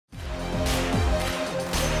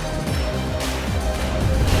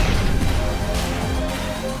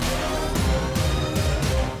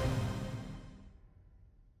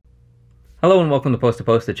Hello and welcome to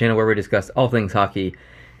Post, the channel where we discuss all things hockey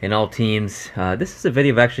and all teams. This is a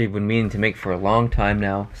video I've actually been meaning to make for a long time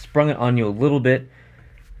now. Sprung it on you a little bit.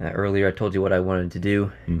 Earlier I told you what I wanted to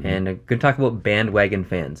do, and I'm going to talk about bandwagon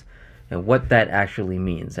fans and what that actually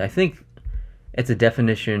means. I think it's a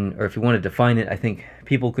definition, or if you want to define it, I think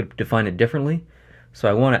people could define it differently. So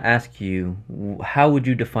I want to ask you, how would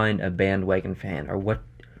you define a bandwagon fan, or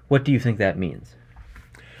what do you think that means?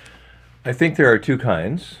 I think there are two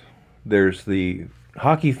kinds. There's the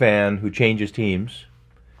hockey fan who changes teams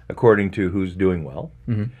according to who's doing well.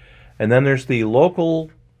 And then there's the local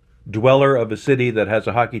dweller of a city that has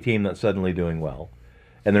a hockey team that's suddenly doing well.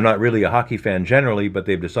 And they're not really a hockey fan generally, but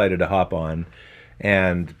they've decided to hop on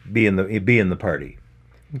and be in the party.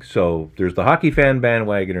 So there's the hockey fan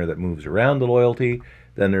bandwagoner that moves around the loyalty.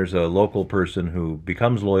 Then there's a local person who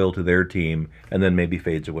becomes loyal to their team and then maybe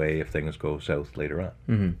fades away if things go south later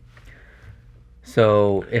on.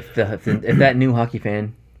 So if that new hockey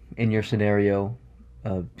fan in your scenario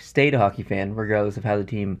stayed a hockey fan, regardless of how the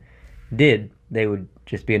team did, they would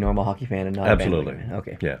just be a normal hockey fan and not Absolutely. a bandwagon fan.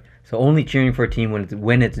 Okay. Yeah. So only cheering for a team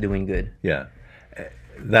when it's doing good. Yeah.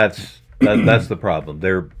 That's the problem.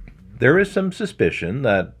 There is some suspicion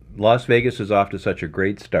that Las Vegas is off to such a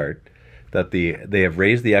great start that they have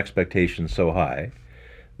raised the expectations so high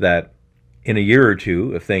that in a year or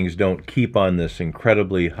two, if things don't keep on this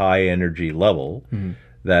incredibly high energy level,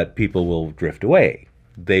 that people will drift away.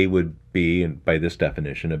 They would be, by this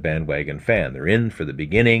definition, a bandwagon fan. They're in for the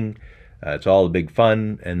beginning. It's all a big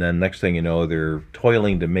fun, and then next thing you know, they're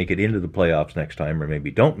toiling to make it into the playoffs next time, or maybe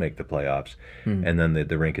don't make the playoffs, and then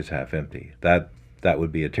the rink is half empty. That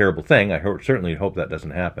would be a terrible thing. I certainly hope that doesn't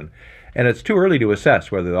happen. And it's too early to assess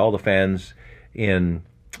whether all the fans in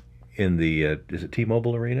the is it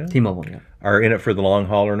T-Mobile Arena? T-Mobile, yeah. Are in it for the long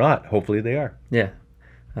haul or not. Hopefully they are. Yeah.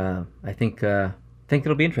 I think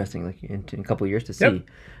it'll be interesting, like in a couple of years to see. Yep.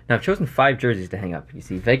 Now I've chosen 5 jerseys to hang up. You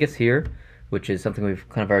see Vegas here, which is something we've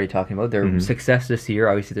kind of already talking about. Their success this year,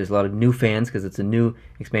 obviously there's a lot of new fans because it's a new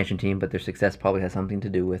expansion team, but their success probably has something to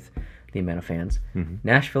do with the amount of fans.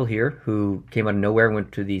 Nashville here, who came out of nowhere and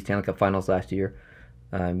went to the Stanley Cup Finals last year.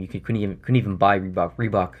 You couldn't even buy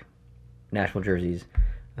Reebok Nashville jerseys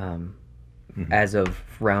as of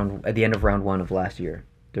at the end of round 1 of last year.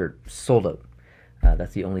 They're sold out.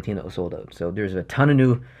 That's the only team that was sold out. So there's a ton of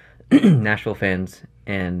new Nashville fans,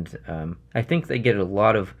 and I think they get a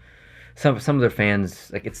lot of some of their fans.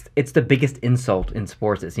 Like it's the biggest insult in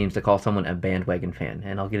sports, it seems, to call someone a bandwagon fan,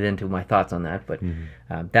 and I'll get into my thoughts on that. But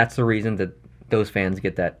that's the reason that those fans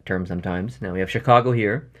get that term sometimes. Now we have Chicago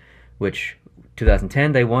here, which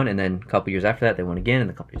 2010 they won, and then a couple years after that they won again, and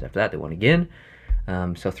a couple years after that they won again.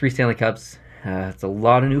 So 3 Stanley Cups. It's a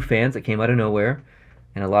lot of new fans that came out of nowhere,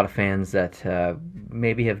 and a lot of fans that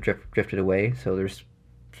maybe have drifted away. So there's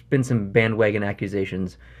been some bandwagon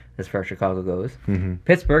accusations as far as Chicago goes.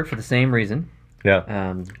 Pittsburgh, for the same reason.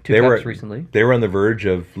 Yeah. 2 cups recently. They were on the verge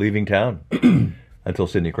of leaving town until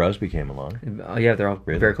Sidney Crosby came along. Yeah, they're all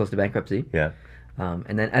very close to bankruptcy. Yeah.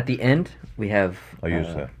 And then at the end, we have I'll use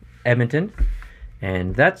that. Edmonton,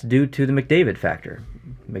 and that's due to the McDavid factor.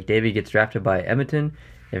 McDavid gets drafted by Edmonton.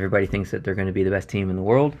 Everybody thinks that they're going to be the best team in the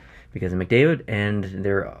world because of McDavid, and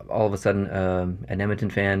they're all of a sudden an Edmonton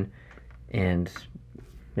fan, and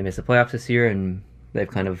they missed the playoffs this year, and they've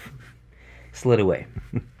kind of slid away.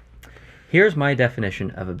 Here's my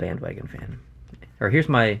definition of a bandwagon fan, or here's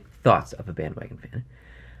my thoughts of a bandwagon fan.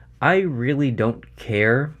 I really don't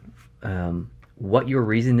care what your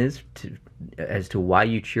reason is as to why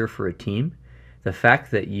you cheer for a team. The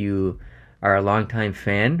fact that you are a longtime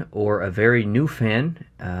fan or a very new fan,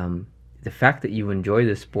 the fact that you enjoy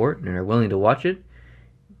this sport and are willing to watch it,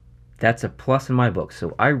 that's a plus in my book.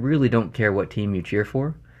 So I really don't care what team you cheer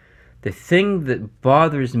for. The thing that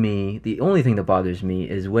bothers me, the only thing that bothers me,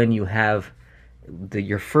 is when you have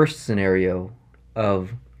your first scenario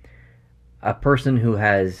of a person who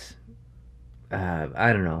has,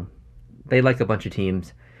 I don't know, they like a bunch of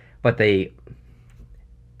teams, but they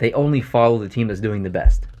only follow the team that's doing the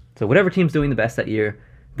best. So whatever team's doing the best that year,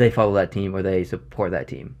 they follow that team or they support that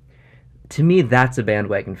team. To me, that's a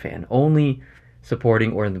bandwagon fan. Only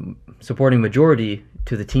supporting majority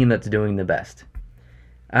to the team that's doing the best.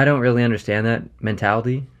 I don't really understand that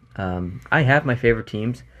mentality. I have my favorite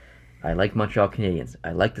teams. I like Montreal Canadiens.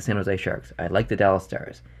 I like the San Jose Sharks. I like the Dallas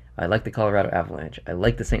Stars. I like the Colorado Avalanche. I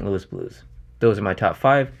like the St. Louis Blues. Those are my top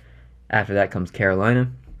 5. After that comes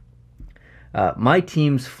Carolina. My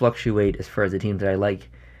teams fluctuate as far as the teams that I like,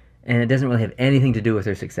 and it doesn't really have anything to do with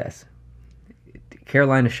their success.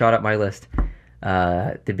 Carolina shot up my list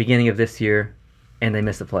at the beginning of this year, and they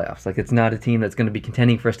missed the playoffs. Like, it's not a team that's going to be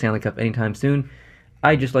contending for a Stanley Cup anytime soon.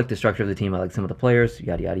 I just like the structure of the team. I like some of the players,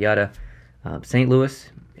 yada, yada, yada. St. Louis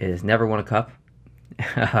has never won a cup.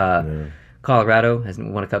 Colorado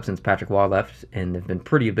hasn't won a cup since Patrick Waugh left, and they've been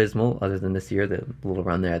pretty abysmal other than this year, the little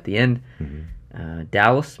run there at the end.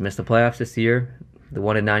 Dallas missed the playoffs this year. The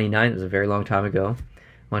one in 99 was a very long time ago.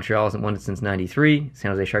 Montreal hasn't won it since 93.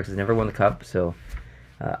 San Jose Sharks has never won the cup. So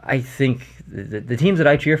I think the teams that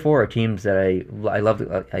I cheer for are teams that I love.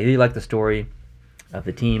 I really like the story of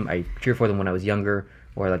the team. I cheer for them when I was younger,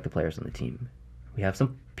 or I like the players on the team. We have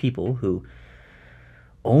some people who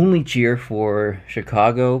only cheer for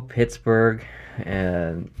Chicago, Pittsburgh,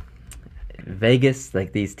 and Vegas,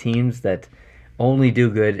 like these teams that only do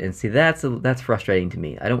good. And see, that's frustrating to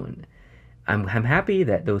me. I'm happy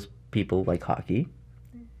that those people like hockey.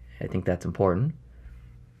 I think that's important,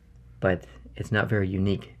 but it's not very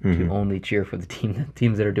unique to only cheer for the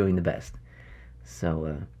teams that are doing the best.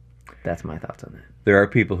 So that's my thoughts on that. There are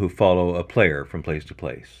people who follow a player from place to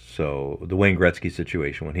place. So the Wayne Gretzky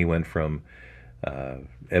situation, when he went from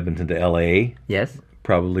Edmonton to L.A., yes,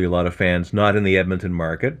 probably a lot of fans not in the Edmonton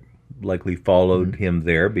market likely followed him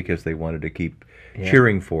there because they wanted to keep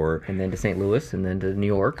cheering for. And then to St. Louis, and then to New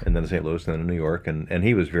York. And then to St. Louis, and then to New York. And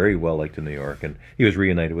he was very well liked in New York. And he was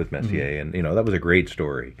reunited with Messier. And, that was a great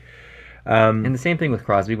story. And the same thing with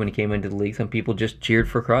Crosby when he came into the league. Some people just cheered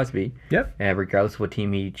for Crosby. Yep. Regardless of what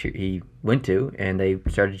team he went to. And they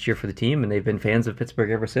started to cheer for the team, and they've been fans of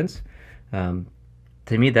Pittsburgh ever since. To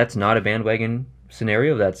me, that's not a bandwagon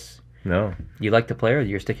scenario. No. You like the player,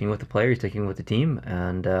 you're sticking with the player, you're sticking with the team.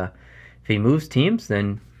 And if he moves teams,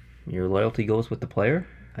 then your loyalty goes with the player.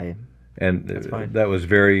 That's fine. That was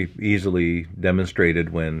very easily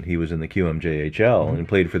demonstrated when he was in the QMJHL and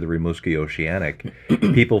played for the Rimouski Oceanic.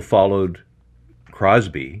 People followed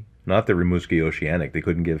Crosby, not the Rimouski Oceanic. They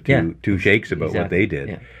couldn't give two shakes about what they did.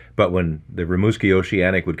 Yeah. But when the Rimouski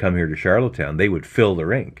Oceanic would come here to Charlottetown, they would fill the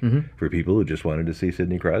rink for people who just wanted to see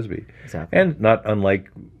Sidney Crosby. Exactly. And not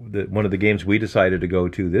unlike one of the games we decided to go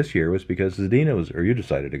to this year was because Zadina was, or you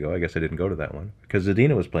decided to go, I guess I didn't go to that one, because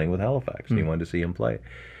Zadina was playing with Halifax and you wanted to see him play.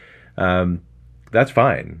 That's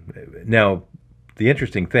fine. Now, the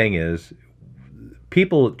interesting thing is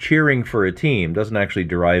people cheering for a team doesn't actually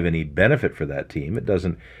derive any benefit for that team.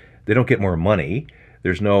 They don't get more money.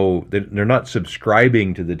 They're not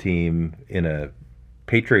subscribing to the team in a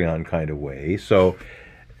Patreon kind of way. So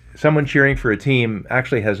someone cheering for a team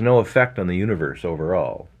actually has no effect on the universe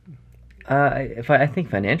overall. I think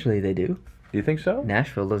financially they do. Do you think so?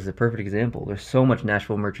 Nashville is a perfect example. There's so much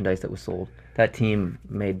Nashville merchandise that was sold. That team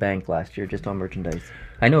made bank last year just on merchandise.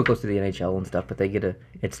 I know it goes to the NHL and stuff, but they get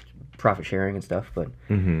it's profit sharing and stuff. But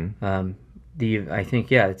I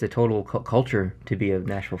think it's a total culture to be a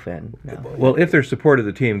Nashville fan now. Well, if their support of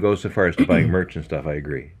the team goes so far as to buying merch and stuff, I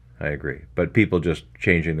agree. But people just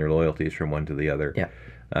changing their loyalties from one to the other. Yeah.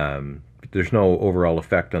 There's no overall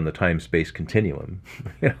effect on the time-space continuum.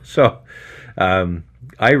 So I'm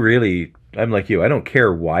like you. I don't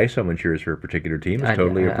care why someone cheers for a particular team. It's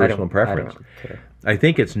totally a personal preference. I don't care. I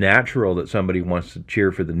think it's natural that somebody wants to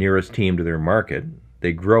cheer for the nearest team to their market.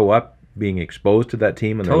 They grow up being exposed to that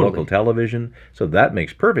team on their local television, so that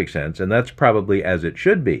makes perfect sense, and that's probably as it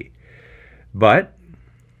should be. But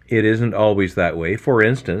it isn't always that way. For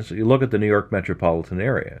instance, you look at the New York metropolitan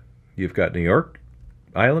area. You've got New York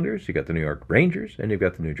Islanders, you've got the New York Rangers, and you've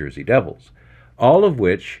got the New Jersey Devils, all of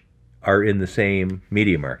which are in the same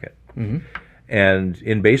media market. And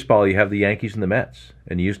in baseball, you have the Yankees and the Mets,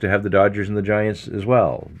 and you used to have the Dodgers and the Giants as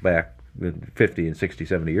well back 50 and 60,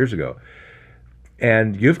 70 years ago.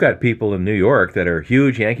 And you've got people in New York that are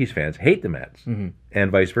huge Yankees fans, hate the Mets,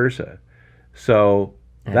 and vice versa. So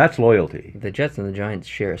that's loyalty. The Jets and the Giants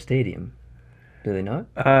share a stadium, do they not?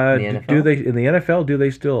 In the NFL? Do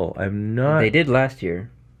they still? I'm not. They did last year.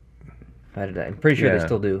 I'm pretty sure they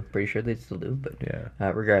still do.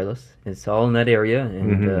 But regardless, it's all in that area,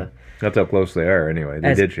 and that's how close they are. Anyway,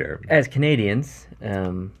 they did share. As Canadians,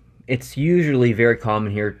 it's usually very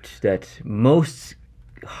common here that most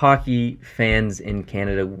hockey fans in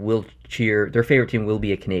Canada will cheer. Their favorite team will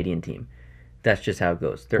be a Canadian team. That's just how it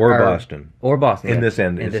goes. Boston. Or Boston. In this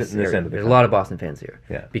end of the There's country. a lot of Boston fans here.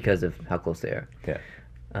 Yeah. Because of how close they are. Yeah.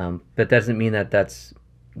 But that doesn't mean that that's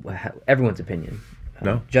everyone's opinion.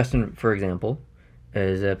 No. Justin, for example,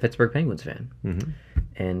 is a Pittsburgh Penguins fan.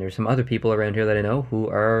 And there's some other people around here that I know who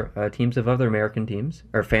are fans of other American teams,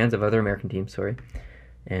 sorry.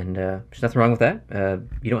 And there's nothing wrong with that.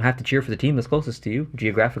 You don't have to cheer for the team that's closest to you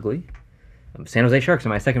geographically. San Jose Sharks are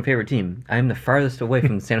my second favorite team. I'm the farthest away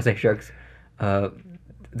from the San Jose Sharks.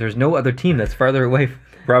 There's no other team that's farther away.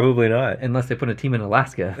 Probably not. Unless they put a team in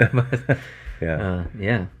Alaska. Yeah.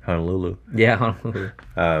 Yeah. Honolulu. Yeah,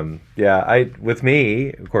 Honolulu. With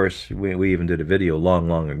me, of course, we even did a video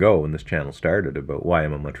long ago when this channel started about why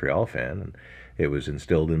I'm a Montreal fan, and it was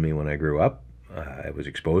instilled in me when I grew up. I was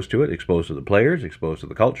exposed to it, exposed to the players, exposed to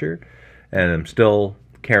the culture, and I'm still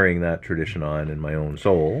carrying that tradition on in my own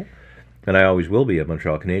soul. And I always will be a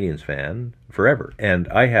Montreal Canadiens fan forever. And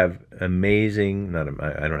I have I don't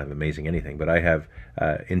have amazing anything, but I have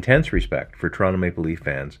intense respect for Toronto Maple Leaf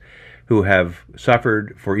fans who have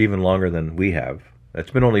suffered for even longer than we have.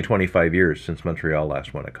 It's been only 25 years since Montreal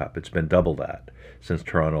last won a cup. It's been double that since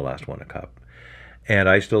Toronto last won a cup. And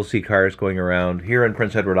I still see cars going around. Here in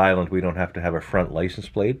Prince Edward Island, we don't have to have a front license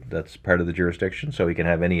plate. That's part of the jurisdiction, so you can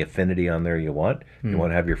have any affinity on there you want. You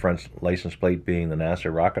want to have your front license plate being the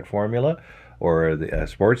NASA rocket formula or the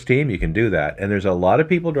sports team, you can do that. And there's a lot of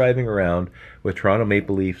people driving around with Toronto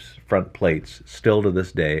Maple Leafs front plates still to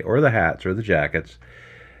this day, or the hats or the jackets.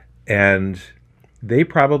 And they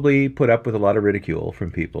probably put up with a lot of ridicule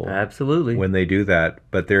from people. Absolutely. When they do that,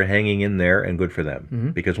 but they're hanging in there, and good for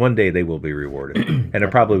them. Because one day they will be rewarded. And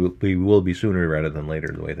it probably will be sooner rather than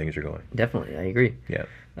later, the way things are going. Definitely, I agree.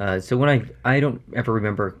 Yeah. So when I don't ever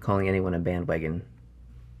remember calling anyone a bandwagon.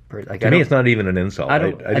 To me, it's not even an insult.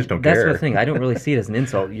 I just don't care. That's the thing. I don't really see it as an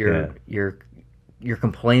insult. You're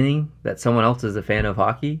complaining that someone else is a fan of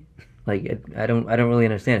hockey. Like, I don't really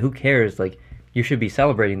understand. Who cares? Like, you should be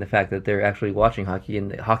celebrating the fact that they're actually watching hockey,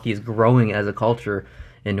 and that hockey is growing as a culture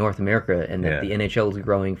in North America, and that the NHL is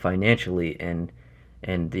growing financially, and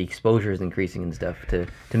the exposure is increasing and stuff. To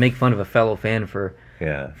make fun of a fellow fan for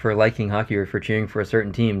liking hockey or for cheering for a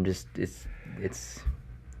certain team, just it's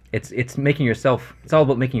making yourself. It's all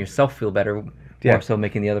about making yourself feel better. More so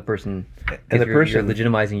making the other person. And you're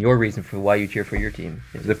legitimizing your reason for why you cheer for your team.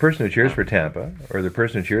 The person who cheers for Tampa, or the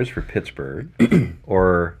person who cheers for Pittsburgh,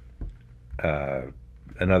 or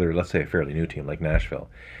another, let's say, a fairly new team like Nashville,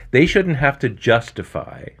 they shouldn't have to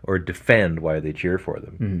justify or defend why they cheer for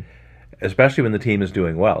them, especially when the team is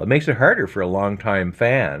doing well. It makes it harder for a longtime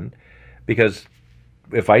fan, because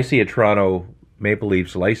if I see a Toronto Maple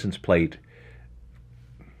Leafs license plate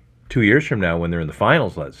 2 years from now when they're in the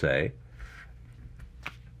finals, let's say,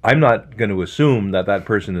 I'm not going to assume that that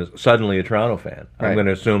person is suddenly a Toronto fan. I'm going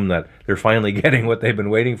to assume that they're finally getting what they've been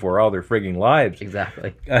waiting for all their frigging lives.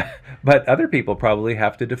 Exactly. But other people probably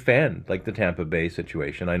have to defend, like the Tampa Bay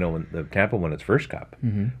situation. I know when the Tampa won its first cup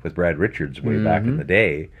with Brad Richards way back in the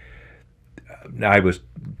day, I was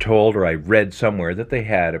told, or I read somewhere, that they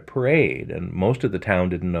had a parade, and most of the town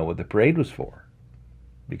didn't know what the parade was for,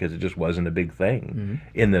 because it just wasn't a big thing.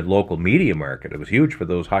 In the local media market, it was huge for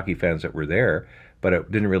those hockey fans that were there, but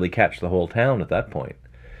it didn't really catch the whole town at that point.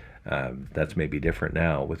 That's maybe different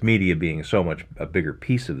now. With media being so much a bigger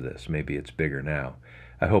piece of this, maybe it's bigger now.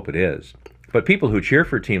 I hope it is. But people who cheer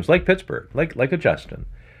for teams like Pittsburgh, like a Justin,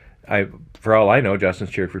 for all I know,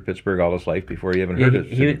 Justin's cheered for Pittsburgh all his life before he even heard of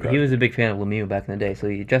it. He was a big fan of Lemieux back in the day,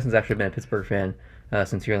 so Justin's actually been a Pittsburgh fan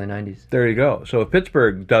since the early 90s. There you go. So if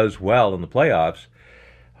Pittsburgh does well in the playoffs,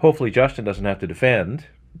 hopefully Justin doesn't have to defend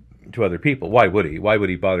to other people. Why would he? Why would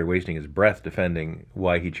he bother wasting his breath defending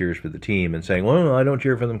why he cheers for the team and saying, well, no, I don't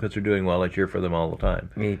cheer for them because they're doing well. I cheer for them all the time.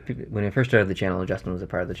 I mean, when I first started the channel, Justin was a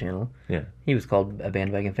part of the channel. Yeah. He was called a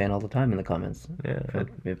bandwagon fan all the time in the comments. Yeah.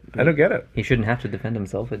 I don't get it. He shouldn't have to defend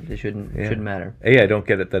himself. It shouldn't matter. A, I don't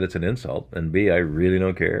get it that it's an insult. And B, I really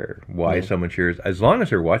don't care why someone cheers. As long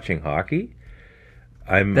as they're watching hockey,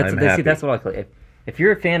 I'm happy. See, that's what I call it. If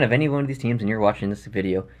you're a fan of any one of these teams and you're watching this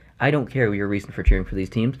video, I don't care your reason for cheering for these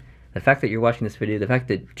teams. The fact that you're watching this video, the fact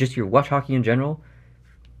that just you watch hockey in general,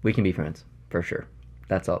 we can be friends, for sure.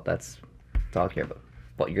 That's all I care about.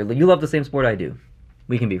 But you love the same sport I do.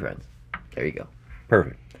 We can be friends. There you go.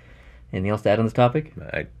 Perfect. Anything else to add on this topic?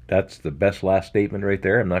 That's the best last statement right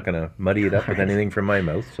there. I'm not going to muddy it up with anything from my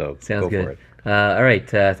mouth, so Sounds go good. for it. All right.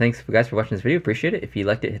 Thanks, guys, for watching this video. Appreciate it. If you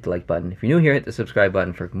liked it, hit the like button. If you're new here, hit the subscribe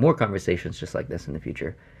button for more conversations just like this in the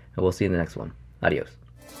future. And we'll see you in the next one. Adios.